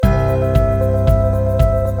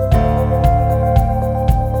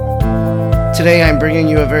Today I'm bringing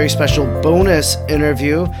you a very special bonus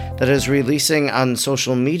interview that is releasing on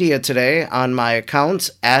social media today on my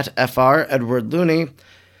accounts at FR Edward Looney.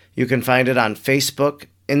 You can find it on Facebook,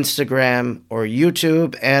 Instagram, or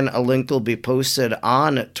YouTube, and a link will be posted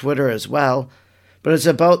on Twitter as well. But it's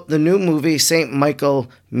about the new movie St.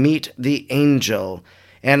 Michael, Meet the Angel,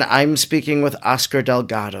 and I'm speaking with Oscar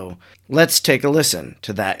Delgado. Let's take a listen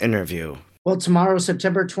to that interview. Well, tomorrow,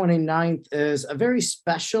 September 29th, is a very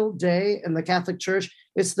special day in the Catholic Church.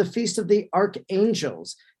 It's the Feast of the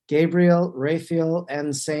Archangels, Gabriel, Raphael,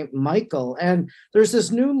 and St. Michael. And there's this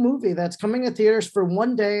new movie that's coming to theaters for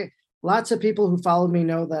one day. Lots of people who follow me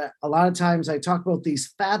know that a lot of times I talk about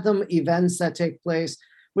these Fathom events that take place,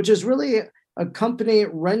 which is really a company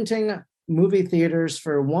renting movie theaters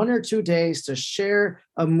for 1 or 2 days to share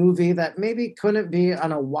a movie that maybe couldn't be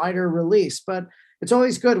on a wider release. But it's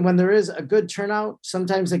always good when there is a good turnout.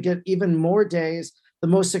 Sometimes they get even more days. The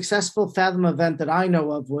most successful Fathom event that I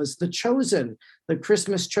know of was The Chosen, the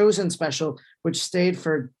Christmas Chosen special, which stayed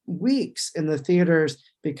for weeks in the theaters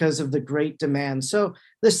because of the great demand. So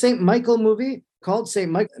the St. Michael movie called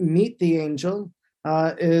St. Michael, Meet the Angel,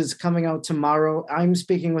 is coming out tomorrow. I'm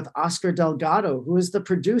speaking with Oscar Delgado, who is the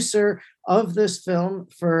producer of this film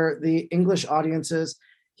for the English audiences.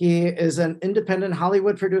 He is an independent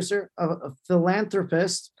Hollywood producer, a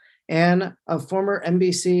philanthropist, and a former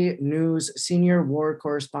NBC News senior war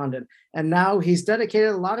correspondent. And now he's dedicated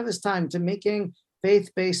a lot of his time to making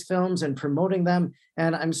faith-based films and promoting them.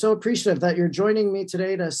 And I'm so appreciative that you're joining me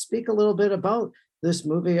today to speak a little bit about this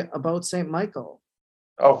movie about St. Michael.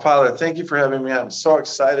 Oh, Father, thank you for having me. I'm so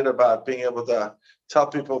excited about being able to tell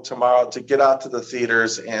people tomorrow to get out to the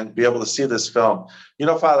theaters and be able to see this film. You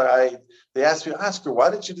know, Father, they asked me, Oscar, why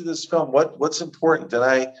did you do this film? What's important?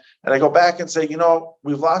 And I go back and say,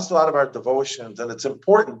 we've lost a lot of our devotions, and it's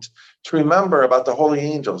important to remember about the holy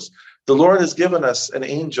angels. The Lord has given us an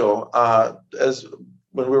angel as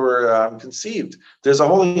when we were conceived. There's a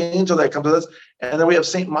holy angel that comes with us, and then we have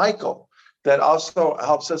St. Michael that also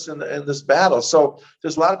helps us in this battle. So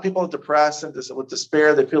there's a lot of people depressed and with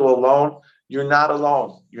despair. They feel alone. You're not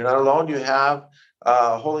alone. You're not alone. You have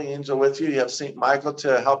a holy angel with you. You have St. Michael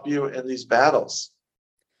to help you in these battles.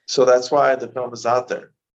 So that's why the film is out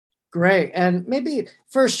there. Great. And maybe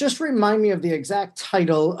first, just remind me of the exact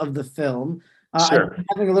title of the film. Sure. I'm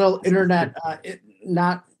having a little internet,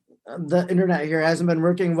 the internet here hasn't been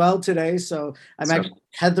working well today, so I'm actually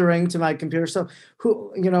tethering to my computer. So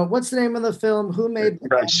what's the name of the film? Who made the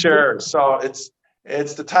Right, sure. So it's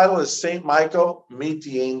the title is St. Michael, Meet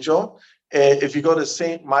the Angel. If you go to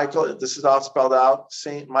St. Michael, this is all spelled out,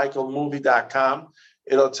 stmichaelmovie.com.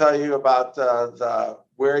 It'll tell you about the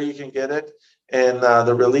where you can get it and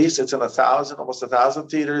the release. It's in almost 1,000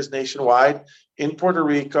 theaters nationwide, in Puerto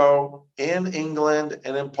Rico, in England,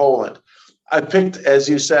 and in Poland. I picked, as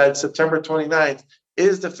you said, September 29th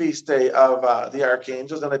is the feast day of the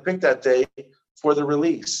Archangels, and I picked that day for the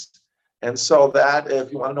release. And so that,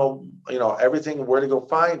 if you want to know, everything, where to go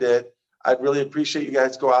find it, I'd really appreciate you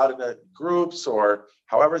guys go out in the groups or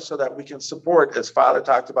however, so that we can support, as Father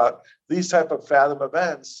talked about, these type of Fathom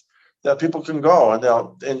events that people can go and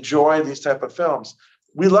they'll enjoy these type of films.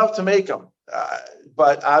 We love to make them,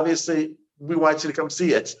 but obviously we want you to come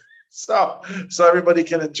see it. So everybody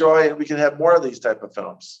can enjoy and we can have more of these type of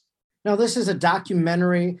films. Now, this is a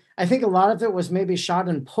documentary. I think a lot of it was maybe shot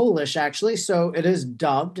in Polish, actually. So it is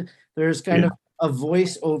dubbed. There's kind of a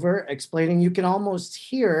voiceover explaining. You can almost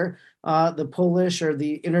hear the Polish or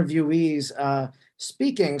the interviewees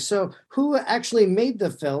speaking. So who actually made the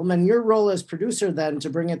film, and your role as producer then to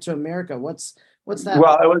bring it to America? What's that?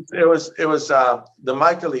 Well, it was the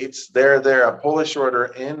Michaelites. They're a Polish order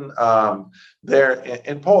in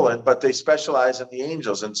Poland, but they specialize in the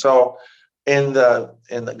angels. And so in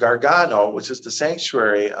the Gargano, which is the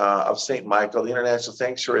sanctuary of St. Michael, the international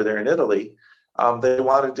sanctuary there in Italy, they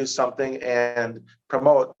wanted to do something and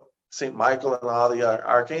promote St. Michael and all the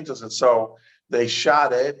archangels. And so they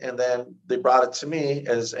shot it, and then they brought it to me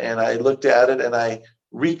and I looked at it and I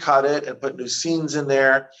recut it and put new scenes in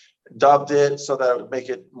there, dubbed it so that it would make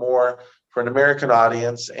it more for an American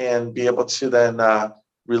audience and be able to then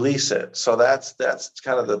release it. So that's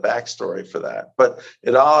kind of the backstory for that. But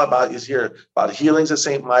it all about is here about healings of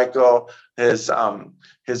St. Michael, his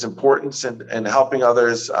importance in helping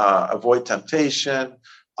others avoid temptation,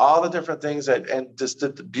 all the different things and just the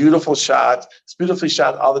beautiful shot. It's beautifully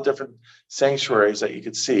shot, all the different sanctuaries that you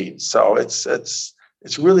could see. So it's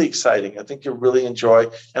really exciting. I think you'll really enjoy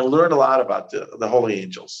and learn a lot about the holy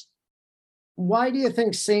angels. Why do you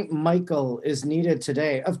think St. Michael is needed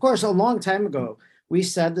today? Of course, a long time ago, we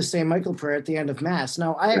said the St. Michael prayer at the end of Mass.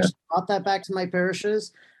 Now, I actually brought that back to my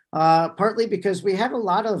parishes. partly because we had a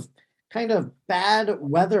lot of kind of bad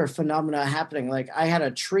weather phenomena happening. Like I had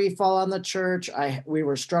a tree fall on the church. We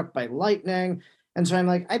were struck by lightning. And so I'm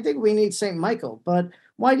like, I think we need St. Michael. But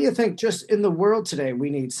why do you think just in the world today we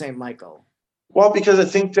need St. Michael? Well, because I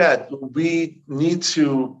think that we need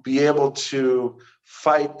to be able to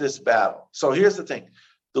fight this battle. So here's the thing.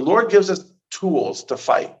 The Lord gives us tools to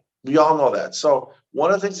fight. We all know that. So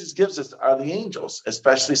one of the things he gives us are the angels,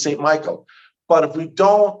 especially St. Michael. But if we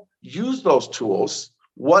don't use those tools,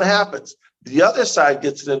 what happens? The other side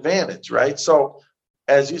gets an advantage, right? So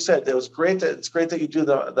as you said, it's great that you do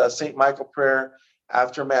the St. Michael prayer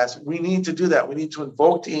after Mass. We need to do that. We need to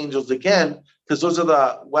invoke the angels again, because those are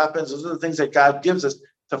the weapons, those are the things that God gives us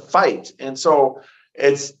to fight. And so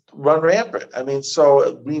it's run rampant. I mean,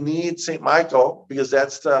 so we need St. Michael because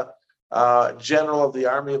that's the general of the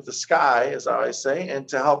army of the sky, as I always say, and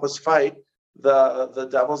to help us fight the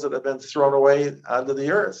devils that have been thrown away onto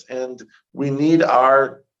the earth. And we need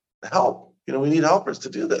our help. We need helpers to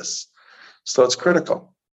do this. So it's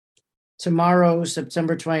critical. Tomorrow,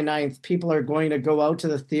 September 29th, people are going to go out to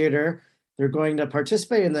the theater. They're going to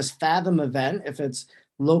participate in this Fathom event if it's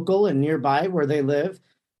local and nearby where they live.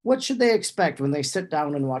 What should they expect when they sit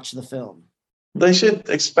down and watch the film? They should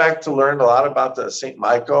expect to learn a lot about the St.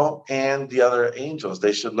 Michael and the other angels.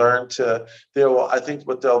 They should learn I think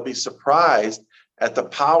what they'll be surprised at the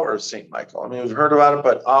power of St. Michael. I mean, we've heard about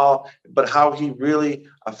it, but how he really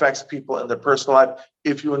affects people in their personal life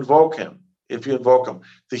if you invoke him. If you invoke him,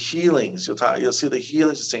 the healings, you'll see the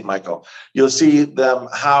healings of St. Michael. You'll see them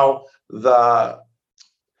how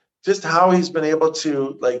he's been able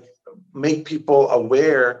to make people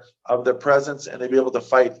aware of their presence and to be able to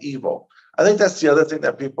fight evil. I think that's the other thing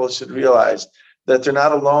that people should realize, that they're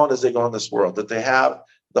not alone as they go in this world, that they have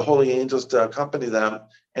the holy angels to accompany them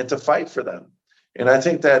and to fight for them. And I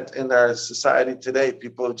think that in our society today,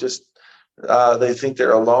 people just they think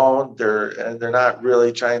they're alone. They're not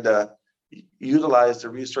really trying to utilize the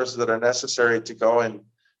resources that are necessary to go and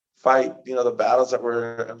fight, the battles that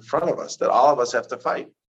were in front of us, that all of us have to fight.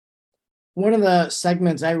 One of the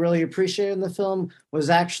segments I really appreciated in the film was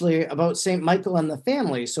actually about St. Michael and the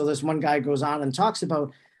family. So this one guy goes on and talks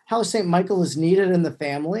about how St. Michael is needed in the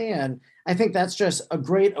family. And I think that's just a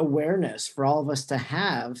great awareness for all of us to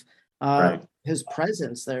have Right. his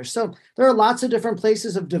presence there. So there are lots of different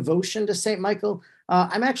places of devotion to St. Michael.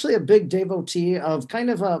 I'm actually a big devotee of kind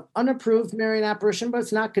of a unapproved Marian apparition, but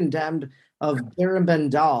it's not condemned, of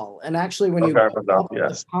Garabandal. And actually, when you go up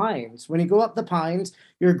Yes. the Pines,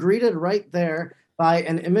 you're greeted right there by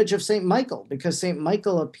an image of St. Michael, because St.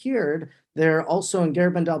 Michael appeared there also in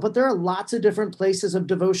Garabandal. But there are lots of different places of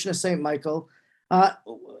devotion to St. Michael.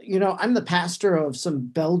 I'm the pastor of some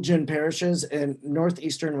Belgian parishes in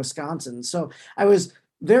northeastern Wisconsin. So I was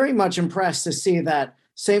very much impressed to see that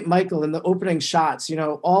St. Michael in the opening shots,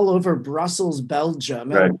 all over Brussels, Belgium.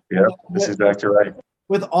 Right. Yeah, that's exactly right.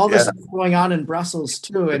 With all this stuff going on in Brussels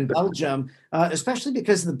too, in Belgium, especially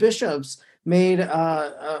because the bishops made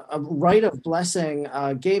a rite of blessing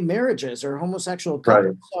gay marriages or homosexual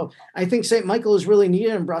couples. Right. So I think St. Michael is really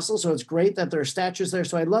needed in Brussels. So it's great that there are statues there.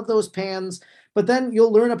 So I love those pans. But then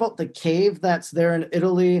you'll learn about the cave that's there in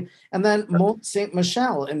Italy, and then Mont Saint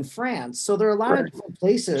Michel in France. So there are a lot of different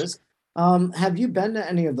places. Have you been to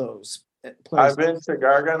any of those places? I've been to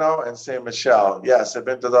Gargano and Saint Michel. Yes, I've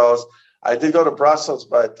been to those. I did go to Brussels,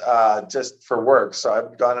 but just for work. So I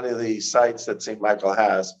haven't gone to any of the sites that St. Michael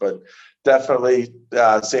has, but definitely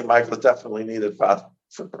St. Michael is definitely needed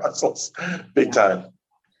for Brussels, big time.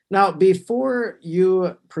 Now, before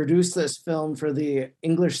you produced this film for the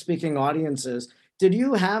English-speaking audiences, did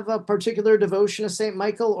you have a particular devotion to St.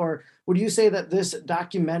 Michael, or would you say that this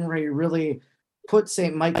documentary really put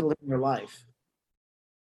St. Michael in your life?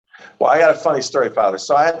 Well, I got a funny story, Father.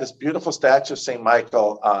 So I had this beautiful statue of St.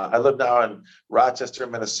 Michael. I live now in Rochester,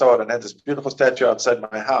 Minnesota, and I had this beautiful statue outside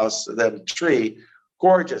my house, that tree,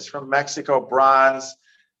 gorgeous, from Mexico, bronze,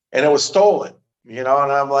 and it was stolen, and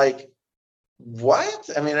I'm like, what?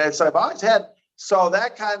 I mean, I've always had, so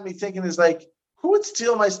that got me thinking, is like, who would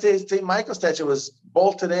steal my St. Michael statue? It was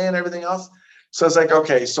bolted in and everything else. So it's like,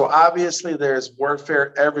 okay, so obviously there's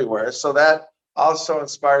warfare everywhere. So that also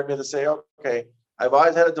inspired me to say, okay, I've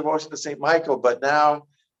always had a devotion to St. Michael, but now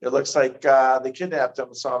it looks like they kidnapped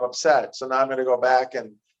him, so I'm upset. So now I'm going to go back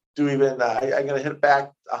and do even, I'm going to hit it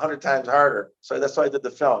back 100 times harder. So that's why I did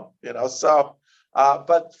the film, So,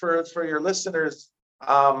 but for your listeners,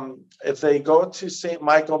 if they go to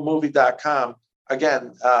stmichaelmovie.com,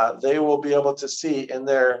 again, they will be able to see in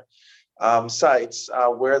their sites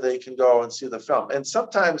where they can go and see the film. And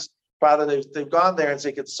sometimes, Father, they've gone there and say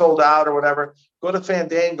it gets sold out or whatever. Go to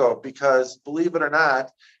Fandango, because believe it or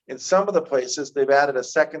not, in some of the places, they've added a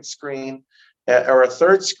second screen or a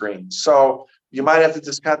third screen. So you might have to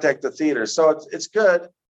just contact the theater. So it's good,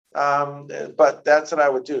 but that's what I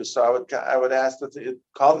would do. So I would ask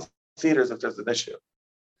call the theaters if there's an issue.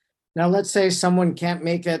 Now, let's say someone can't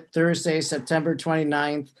make it Thursday, September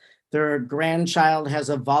 29th. Their grandchild has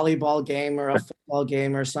a volleyball game or a football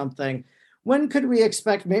game or something. When could we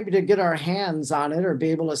expect maybe to get our hands on it or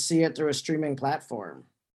be able to see it through a streaming platform?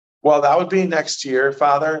 Well, that would be next year,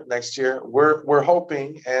 Father. Next year, we're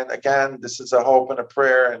hoping, and again, this is a hope and a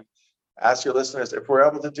prayer. And ask your listeners, if we're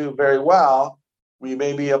able to do very well, we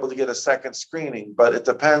may be able to get a second screening. But it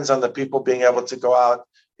depends on the people being able to go out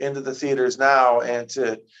into the theaters now and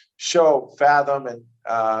to show Fathom and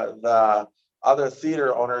the other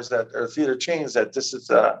theater owners or theater chains that this is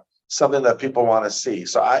something that people want to see.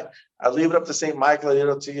 So I leave it up to St. Michael, I leave it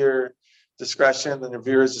up to your discretion and your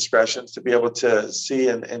viewers' discretion to be able to see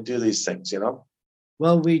and do these things,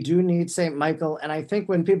 Well, we do need St. Michael. And I think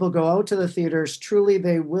when people go out to the theaters, truly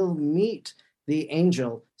they will meet the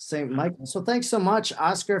angel, St. Michael. So thanks so much,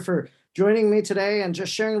 Oscar, for joining me today and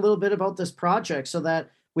just sharing a little bit about this project so that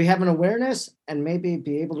we have an awareness and maybe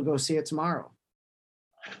be able to go see it tomorrow.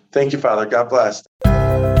 Thank you, Father. God bless.